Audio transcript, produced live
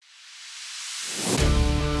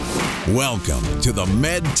Welcome to the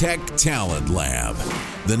MedTech Talent Lab,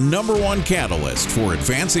 the #1 catalyst for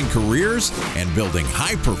advancing careers and building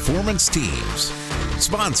high-performance teams.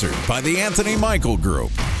 Sponsored by the Anthony Michael Group,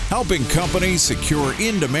 helping companies secure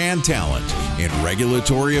in-demand talent in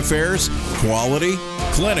regulatory affairs, quality,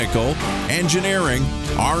 clinical, engineering,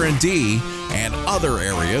 R&D, and other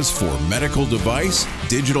areas for medical device,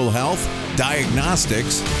 digital health,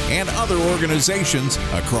 diagnostics, and other organizations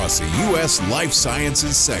across the U.S. life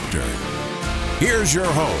sciences sector. Here's your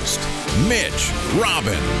host, Mitch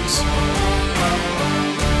Robbins.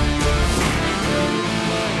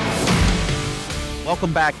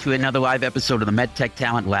 Welcome back to another live episode of the MedTech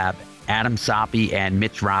Talent Lab. Adam Saupe and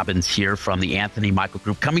Mitch Robbins here from the Anthony Michael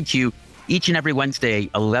Group, coming to you each and every Wednesday,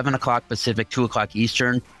 11 o'clock Pacific, 2 o'clock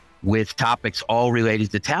Eastern, with topics all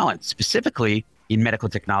related to talent, specifically in medical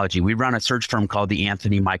technology. We run a search firm called the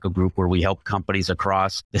Anthony Michael Group, where we help companies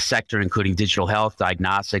across the sector, including digital health,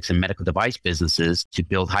 diagnostics, and medical device businesses, to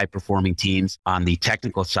build high-performing teams on the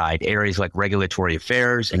technical side, areas like regulatory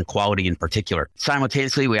affairs and quality in particular.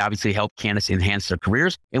 Simultaneously, we obviously help candidates enhance their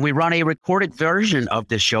careers, and we run a recorded version of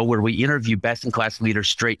this show where we interview best-in-class leaders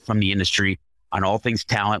straight from the industry on all things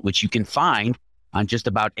talent, which you can find on just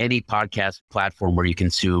about any podcast platform where you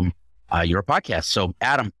consume your podcast. So,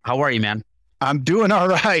 Adam, how are you, man? I'm doing all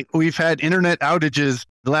right. We've had internet outages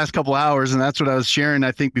the last couple hours, and that's what I was sharing,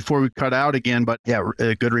 I think, before we cut out again. But yeah,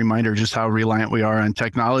 a good reminder just how reliant we are on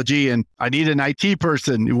technology. And I need an IT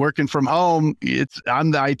person working from home.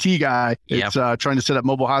 I'm the IT guy. It's trying to set up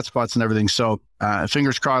mobile hotspots and everything. So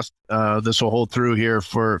fingers crossed this will hold through here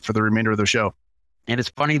for the remainder of the show. And it's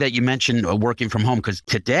funny that you mentioned working from home, because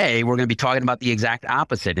today we're going to be talking about the exact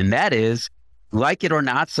opposite. And that is, like it or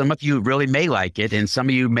not, some of you really may like it, and some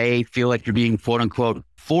of you may feel like you're being quote unquote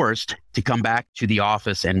forced to come back to the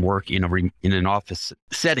office and work in an office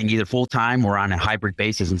setting, either full time or on a hybrid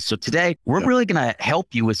basis. And so today we're really going to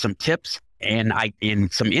help you with some tips and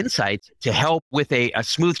some insights to help with a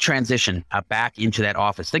smooth transition back into that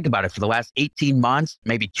office. Think about it. For the last 18 months,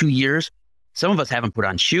 maybe 2 years, some of us haven't put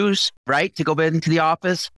on shoes, right, to go into the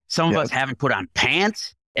office. Some of us haven't put on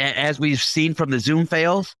pants, as we've seen from the Zoom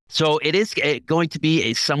fails. So it is going to be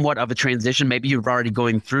a somewhat of a transition. Maybe you're already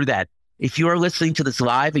going through that. If you are listening to this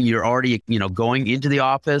live and you're already, going into the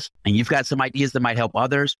office and you've got some ideas that might help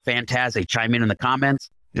others, fantastic. Chime in the comments.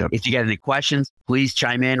 Yep. If you got any questions, please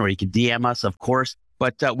chime in, or you can DM us, of course.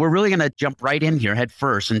 But we're really going to jump right in here head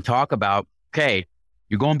first and talk about, okay,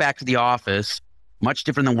 you're going back to the office, much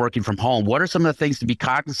different than working from home. What are some of the things to be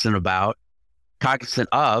cognizant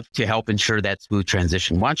of to help ensure that smooth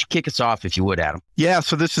transition? Why don't you kick us off, if you would, Adam? Yeah.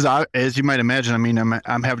 So this is, as you might imagine,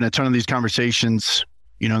 I'm having a ton of these conversations,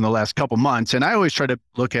 in the last couple months. And I always try to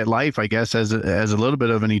look at life, I guess, as a little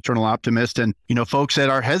bit of an eternal optimist. And, folks that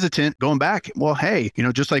are hesitant going back, well, hey,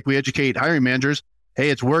 just like we educate hiring managers,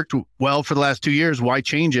 hey, it's worked well for the last 2 years. Why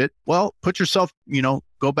change it? Well, put yourself,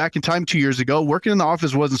 go back in time 2 years ago. Working in the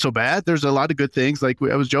office wasn't so bad. There's a lot of good things, like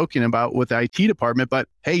I was joking about with the IT department, but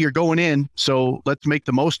hey, you're going in, so let's make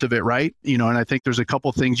the most of it, right? And I think there's a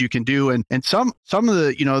couple things you can do. And some of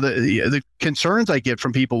the, the concerns I get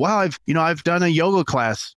from people, well, I've done a yoga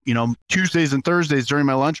class, Tuesdays and Thursdays during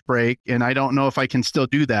my lunch break, and I don't know if I can still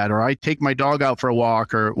do that, or I take my dog out for a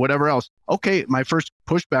walk or whatever else. Okay, my first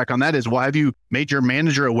pushback on that is, well, have you made your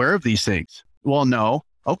manager aware of these things? Well, no.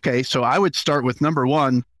 Okay, so I would start with number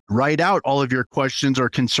one, write out all of your questions or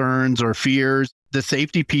concerns or fears, the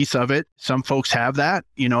safety piece of it. Some folks have that,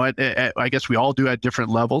 I guess we all do at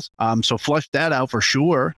different levels. So flush that out for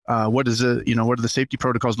sure. What do the safety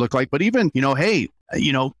protocols look like? But even, hey,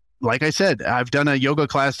 like I said, I've done a yoga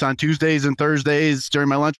class on Tuesdays and Thursdays during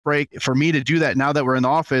my lunch break. For me to do that now that we're in the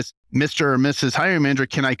office, Mr. or Mrs. hiring manager,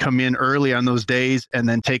 can I come in early on those days and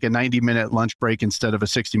then take a 90-minute lunch break instead of a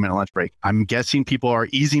 60-minute lunch break? I'm guessing people are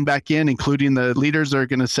easing back in, including the leaders are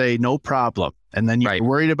going to say, no problem. And then you're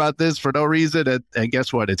worried about this for no reason. And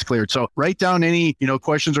guess what? It's cleared. So write down any,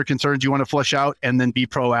 questions or concerns you want to flush out, and then be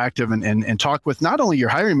proactive and talk with not only your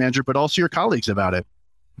hiring manager, but also your colleagues about it.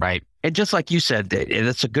 Right. And just like you said,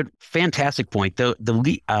 that's a fantastic point.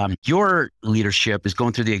 Your leadership is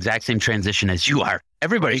going through the exact same transition as you are.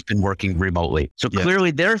 Everybody's been working remotely. So clearly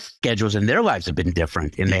their schedules and their lives have been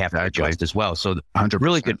different, and they have to adjust as well. So 100%.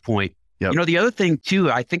 Really good point. Yep. The other thing too,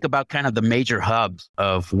 I think about kind of the major hubs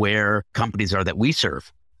of where companies are that we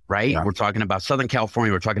serve, right? Yeah. We're talking about Southern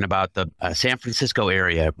California. We're talking about the San Francisco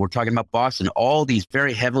area. We're talking about Boston, all these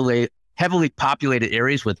very heavily populated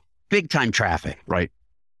areas with big time traffic. Right.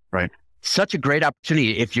 Such a great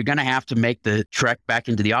opportunity. If you're going to have to make the trek back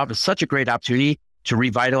into the office, such a great opportunity to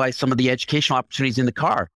revitalize some of the educational opportunities in the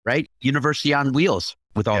car, right? University on wheels,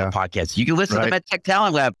 with all the podcasts. You can listen to the MedTech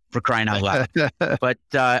Talent Lab, for crying out loud. But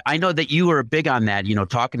I know that you are big on that,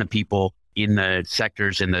 talking to people in the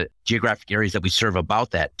sectors and the geographic areas that we serve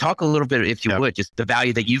about that. Talk a little bit, if you would, just the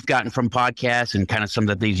value that you've gotten from podcasts and kind of some of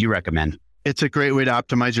the things you recommend. It's a great way to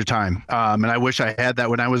optimize your time. And I wish I had that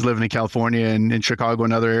when I was living in California and in Chicago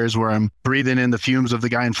and other areas where I'm breathing in the fumes of the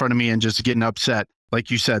guy in front of me and just getting upset. Like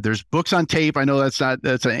you said, there's books on tape. I know that's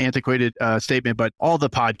an antiquated statement, but all the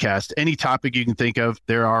podcasts, any topic you can think of,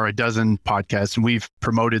 there are a dozen podcasts, and we've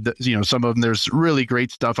promoted some of them. There's really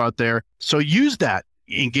great stuff out there. So use that,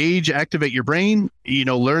 engage, activate your brain,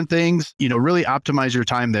 learn things, really optimize your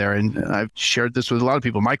time there. And I've shared this with a lot of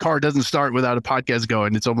people. My car doesn't start without a podcast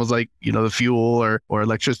going. It's almost like, the fuel or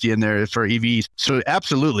electricity in there for EVs. So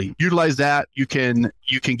absolutely utilize that. You can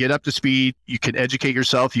get up to speed. You can educate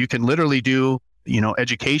yourself. You can literally do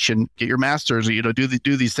education, get your master's,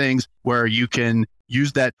 do these things where you can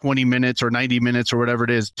use that 20 minutes or 90 minutes or whatever it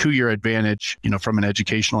is to your advantage, from an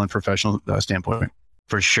educational and professional standpoint.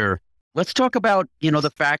 For sure. Let's talk about,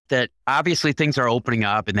 the fact that obviously things are opening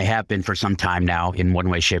up, and they have been for some time now in one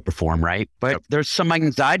way, shape, or form, right? But there's some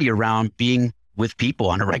anxiety around being with people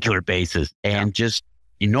on a regular basis and just,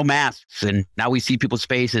 no masks. And now we see people's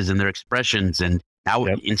faces and their expressions. And now,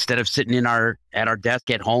 instead of sitting at our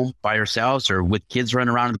desk at home by ourselves or with kids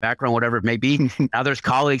running around in the background, whatever it may be, now there's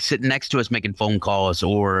colleagues sitting next to us making phone calls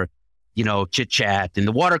or, chit chat and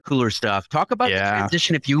the water cooler stuff. Talk about the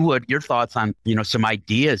transition, if you would, your thoughts on, some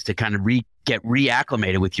ideas to kind of get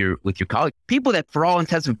reacclimated with your colleagues, people that for all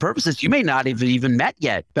intents and purposes, you may not have even met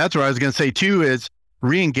yet. That's what I was going to say too, is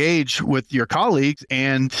re-engage with your colleagues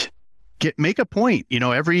and make a point.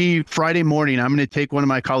 Every Friday morning, I'm going to take one of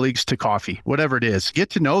my colleagues to coffee, whatever it is.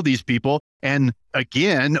 Get to know these people. And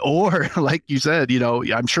again, or like you said,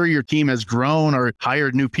 I'm sure your team has grown or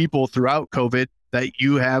hired new people throughout COVID that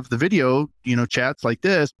you have the video, chats like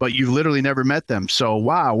this, but you've literally never met them. So,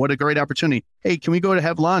 wow, what a great opportunity. Hey, can we go to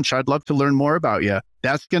have lunch? I'd love to learn more about you.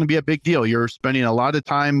 That's going to be a big deal. You're spending a lot of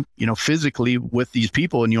time, physically with these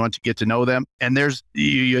people, and you want to get to know them. And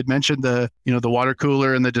you had mentioned the water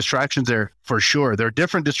cooler and the distractions there. For sure. There are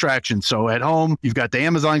different distractions. So at home, you've got the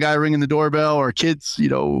Amazon guy ringing the doorbell, or kids,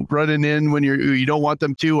 running in when you don't want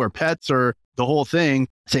them to, or pets, or the whole thing.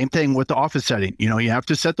 Same thing with the office setting. You have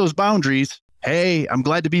to set those boundaries. Hey, I'm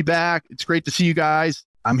glad to be back. It's great to see you guys.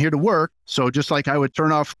 I'm here to work. So just like I would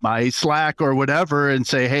turn off my Slack or whatever and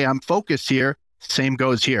say, hey, I'm focused here. Same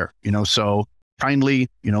goes here, so kindly,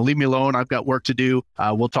 leave me alone. I've got work to do.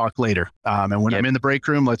 We'll talk later. And when I'm in the break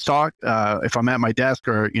room, let's talk. If I'm at my desk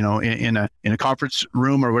or, in a conference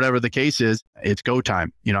room or whatever the case is, it's go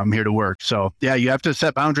time. I'm here to work. So yeah, you have to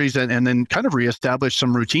set boundaries and then kind of reestablish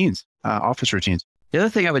some routines, office routines. The other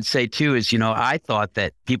thing I would say too is, I thought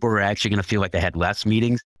that people were actually going to feel like they had less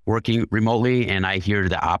meetings working remotely. And I hear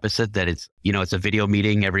the opposite, that it's, it's a video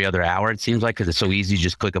meeting every other hour, it seems like, because it's so easy to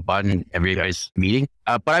just click a button, everybody's meeting.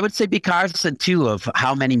 But I would say be cognizant too of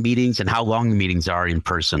how many meetings and how long the meetings are in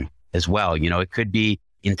person as well. It could be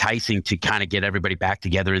enticing to kind of get everybody back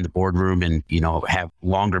together in the boardroom and, have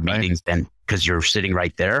longer meetings than because you're sitting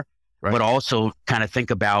right there. Right. But also kind of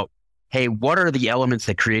think about, hey, what are the elements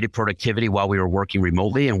that created productivity while we were working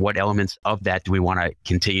remotely? And what elements of that do we want to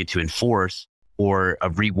continue to enforce or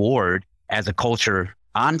reward as a culture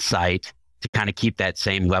on site to kind of keep that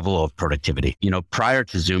same level of productivity? Prior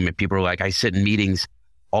to Zoom, people were like, I sit in meetings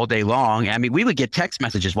all day long. I mean, we would get text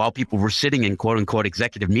messages while people were sitting in quote unquote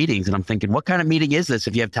executive meetings. And I'm thinking, what kind of meeting is this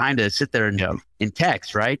if you have time to sit there and in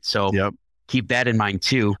text, right? So keep that in mind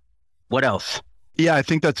too. What else? Yeah, I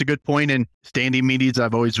think that's a good point. And standing meetings,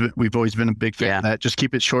 we've always been a big fan of that. Just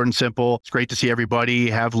keep it short and simple. It's great to see everybody,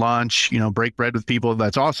 have lunch, break bread with people.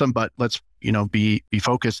 That's awesome. But let's, be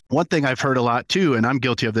focused. One thing I've heard a lot too, and I'm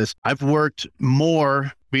guilty of this, I've worked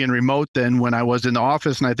more being remote than when I was in the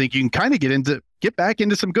office. And I think you can kind of get back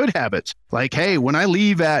into some good habits. Like, hey, when I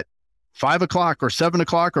leave at 5 o'clock or 7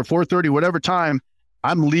 o'clock or 4:30, whatever time,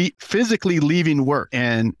 I'm physically leaving work.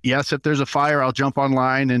 And yes, if there's a fire, I'll jump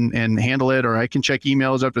online and handle it, or I can check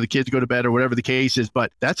emails after the kids go to bed or whatever the case is.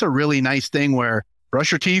 But that's a really nice thing where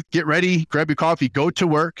brush your teeth, get ready, grab your coffee, go to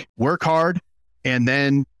work hard, and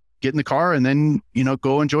then get in the car and then,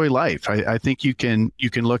 go enjoy life. I think you can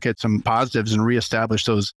look at some positives and reestablish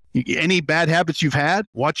those. Any bad habits you've had,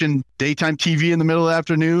 watching daytime TV in the middle of the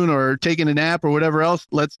afternoon or taking a nap or whatever else,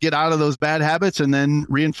 let's get out of those bad habits and then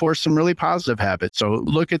reinforce some really positive habits. So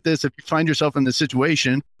look at this. If you find yourself in this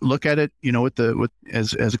situation, look at it,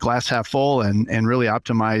 as a glass half full and really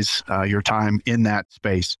optimize your time in that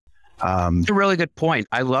space. It's a really good point.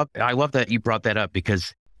 I love that you brought that up,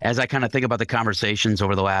 because as I kind of think about the conversations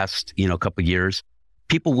over the last, couple of years,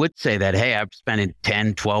 people would say that, hey, I've spent it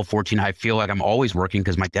 10, 12, 14. I feel like I'm always working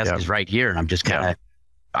because my desk is right here. And I'm just kind of,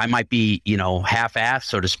 I might be, half-assed,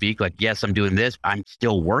 so to speak. Like, yes, I'm doing this. I'm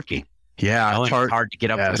still working. Yeah. It's hard to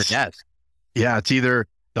get up from the desk. Yeah. It's either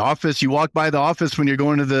the office, you walk by the office when you're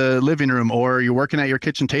going to the living room, or you're working at your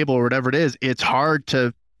kitchen table or whatever it is. It's hard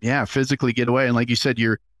to, physically get away. And like you said,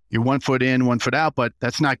 you're 1 foot in, 1 foot out, but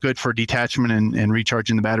that's not good for detachment and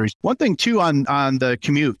recharging the batteries. One thing too, on the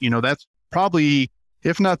commute, that's probably,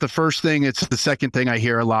 if not the first thing, it's the second thing I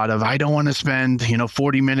hear a lot of. I don't want to spend,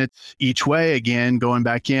 40 minutes each way again, going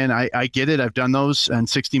back in. I get it. I've done those, and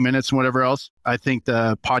 60 minutes and whatever else. I think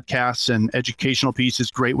the podcasts and educational piece is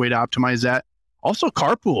a great way to optimize that. Also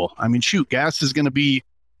carpool. I mean, shoot, gas is going to be,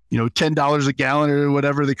 $10 a gallon or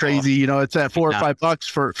whatever the crazy, it's at $4 or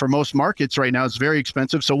 $5 for most markets right now. It's very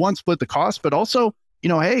expensive. So one, split the cost, but also,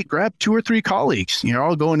 hey, grab 2 or 3 colleagues, you're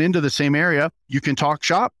all going into the same area. You can talk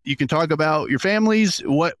shop. You can talk about your families.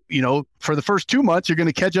 What, for the first 2 months, you're going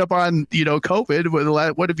to catch up on,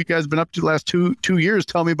 COVID. What have you guys been up to the last two years?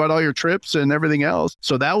 Tell me about all your trips and everything else.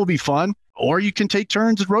 So that will be fun. Or you can take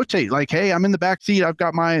turns and rotate. Like, hey, I'm in the back seat. I've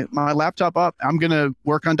got my laptop up. I'm going to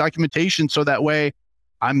work on documentation. So that way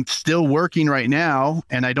I'm still working right now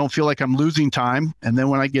and I don't feel like I'm losing time. And then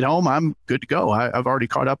when I get home, I'm good to go. I've already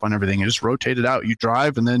caught up on everything. I just rotate it out. You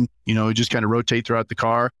drive and then, just kind of rotate throughout the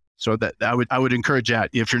car. So that I would encourage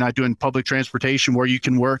that. If you're not doing public transportation where you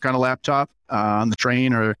can work on a laptop, on the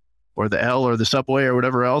train or the L or the subway or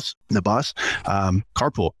whatever else, the bus,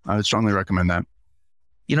 carpool. I would strongly recommend that.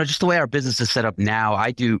 Just the way our business is set up now,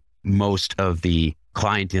 I do most of the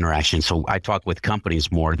client interaction. So I talk with companies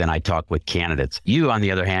more than I talk with candidates. You, on the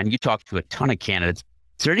other hand, you talk to a ton of candidates.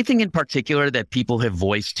 Is there anything in particular that people have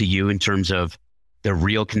voiced to you in terms of the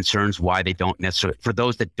real concerns, why they don't necessarily, for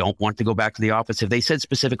those that don't want to go back to the office, have they said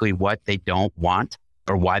specifically what they don't want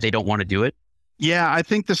or why they don't want to do it? Yeah, I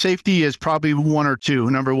think the safety is probably number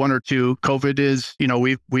one or two. COVID is,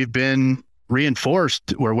 we've been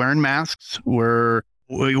reinforced. We're wearing masks. We're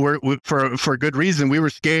for good reason. We were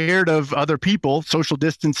scared of other people, social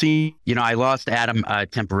distancing. I lost Adam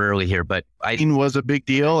temporarily here, but was a big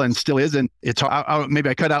deal and still is. And it's maybe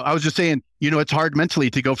I cut out. I was just saying, it's hard mentally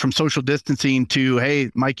to go from social distancing to, hey,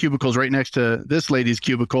 my cubicle's right next to this lady's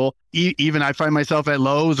cubicle. Even I find myself at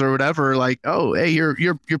Lowe's or whatever, like, oh, hey, you're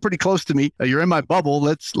pretty close to me. You're in my bubble.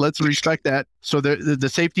 Let's respect that. So the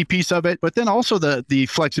safety piece of it, but then also the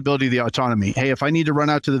flexibility, the autonomy. Hey, if I need to run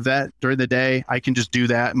out to the vet during the day, I can just do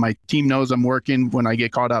that. My team knows I'm working when I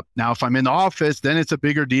get caught up. Now, if I'm in the office, then it's a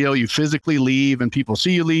bigger deal. You physically leave and people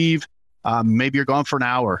see you leave. Maybe you're gone for an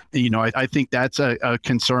hour. I think that's a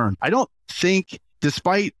concern. I don't think,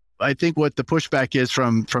 despite I think what the pushback is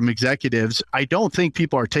from executives, I don't think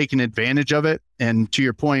people are taking advantage of it. And to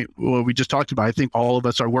your point, what we just talked about, I think all of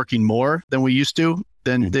us are working more than we used to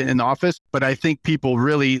than in the office. But I think people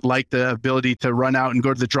really like the ability to run out and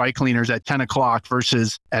go to the dry cleaners at 10 o'clock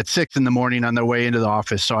versus at 6 in the morning on their way into the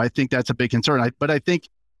office. So I think that's a big concern. But I think,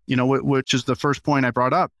 which is the first point I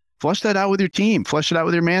brought up, flush that out with your team, flush it out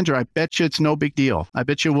with your manager. I bet you it's no big deal. I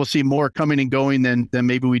bet you we'll see more coming and going than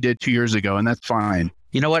maybe we did 2 years ago. And that's fine.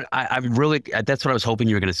 You know what? That's what I was hoping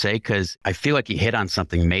you were going to say, because I feel like you hit on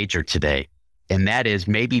something major today. And that is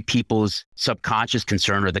maybe people's subconscious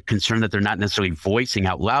concern, or the concern that they're not necessarily voicing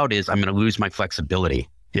out loud, is I'm going to lose my flexibility.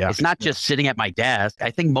 Yeah. It's not just sitting at my desk.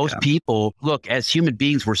 I think most people, look, as human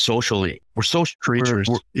beings, we're social creatures.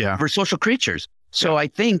 We're social creatures. So I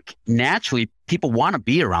think naturally people want to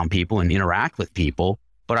be around people and interact with people.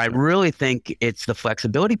 But I really think it's the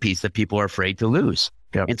flexibility piece that people are afraid to lose.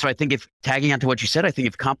 Yep. And so I think, if tagging onto what you said, I think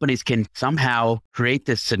if companies can somehow create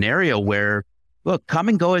this scenario where, look, come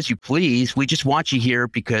and go as you please. We just want you here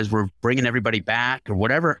because we're bringing everybody back, or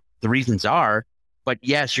whatever the reasons are. But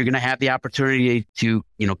yes, you're going to have the opportunity to,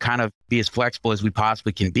 kind of be as flexible as we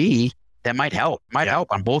possibly can be. That might help.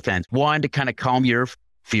 Help on both ends. One, to kind of calm your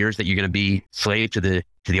fears that you're going to be slave to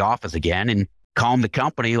the office again, and calm the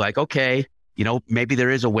company. Like, okay, maybe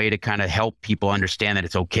there is a way to kind of help people understand that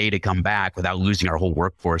it's okay to come back without losing our whole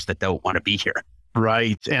workforce that don't want to be here.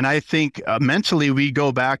 Right. And I think mentally we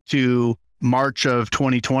go back to March of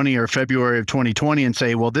 2020 or February of 2020 and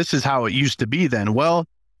say, well, this is how it used to be then. Well,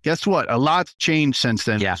 guess what? A lot's changed since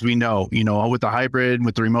then, as we know, with the hybrid,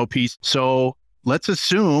 with the remote piece. So let's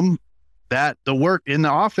assume that the work in the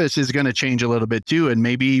office is going to change a little bit too, and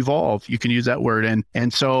maybe evolve. You can use that word.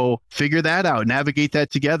 And so figure that out, navigate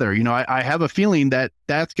that together. I have a feeling that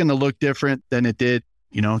that's going to look different than it did,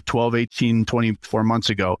 12, 18, 24 months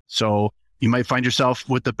ago. So, you might find yourself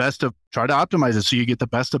with the best of, try to optimize it so you get the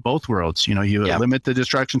best of both worlds. You limit the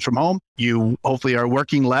distractions from home. You hopefully are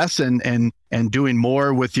working less and doing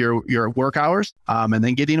more with your work hours, and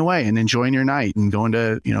then getting away and enjoying your night and going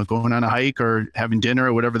on a hike or having dinner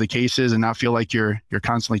or whatever the case is, and not feel like you're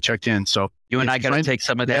constantly checked in. So you and I got to take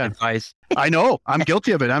some of that advice. I know. I'm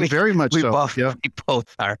guilty of it. I'm very much so. We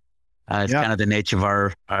both are. It's kind of the nature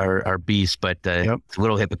of our beast, but it's a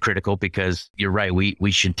little hypocritical because you're right.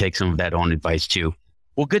 We should take some of that own advice too.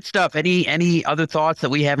 Well, good stuff. Any other thoughts that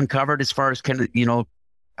we haven't covered as far as kind of,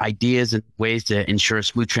 ideas and ways to ensure a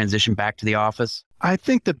smooth transition back to the office? I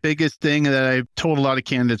think the biggest thing that I've told a lot of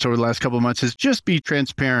candidates over the last couple of months is just be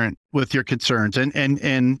transparent with your concerns.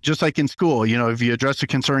 And just like in school, if you address a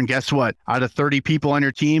concern, guess what? Out of 30 people on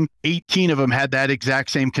your team, 18 of them had that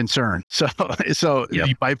exact same concern. So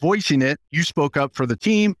by voicing it, you spoke up for the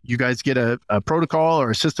team. You guys get a protocol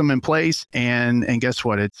or a system in place, and guess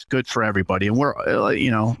what? It's good for everybody. And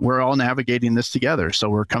we're all navigating this together. So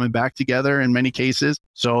we're coming back together in many cases.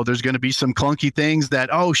 So there's going to be some clunky things that,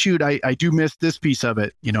 oh shoot, I do miss this piece of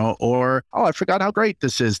it, or, oh, I forgot how great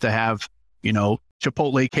this is to have,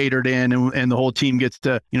 Chipotle catered in and the whole team gets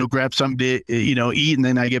to, grab something to, eat. And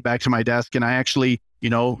then I get back to my desk and I actually,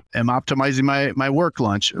 am optimizing my work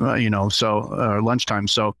lunch, lunchtime.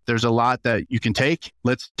 So there's a lot that you can take.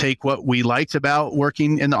 Let's take what we liked about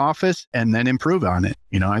working in the office and then improve on it.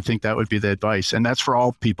 I think that would be the advice. And that's for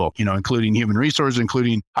all people, including human resources,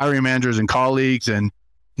 including hiring managers and colleagues, and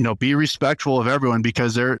be respectful of everyone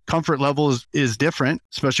because their comfort level is different,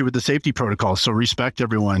 especially with the safety protocols. So respect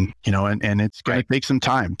everyone, and it's going to take some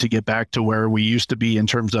time to get back to where we used to be in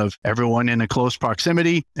terms of everyone in a close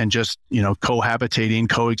proximity and just, cohabitating,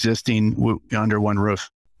 coexisting under one roof.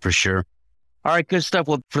 For sure. All right, good stuff.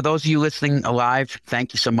 Well, for those of you listening live,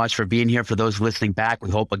 thank you so much for being here. For those listening back, we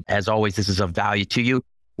hope, as always, this is of value to you.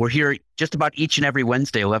 We're here just about each and every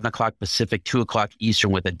Wednesday, 11 o'clock Pacific, 2 o'clock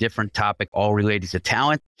Eastern, with a different topic, all related to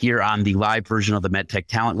talent, here on the live version of the MedTech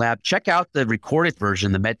Talent Lab. Check out the recorded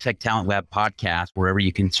version, the MedTech Talent Lab podcast, wherever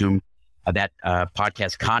you consume that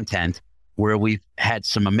podcast content, where we've had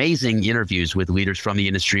some amazing interviews with leaders from the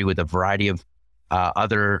industry with a variety of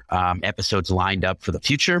other episodes lined up for the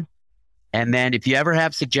future. And then if you ever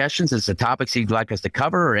have suggestions as to topics you'd like us to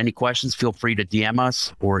cover or any questions, feel free to DM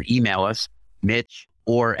us or email us, Mitch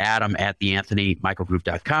or Adam at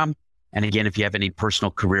theanthonymichaelgroup.com. And again, if you have any personal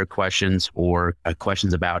career questions or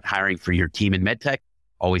questions about hiring for your team in MedTech,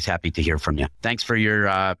 always happy to hear from you. Thanks for your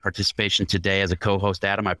participation today as a co-host,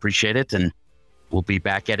 Adam. I appreciate it. And we'll be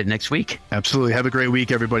back at it next week. Absolutely. Have a great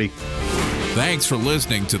week, everybody. Thanks for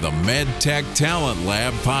listening to the MedTech Talent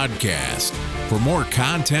Lab podcast. For more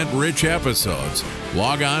content-rich episodes,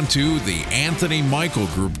 log on to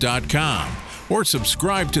theanthonymichaelgroup.com or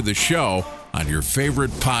subscribe to the show on your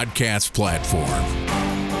favorite podcast platform.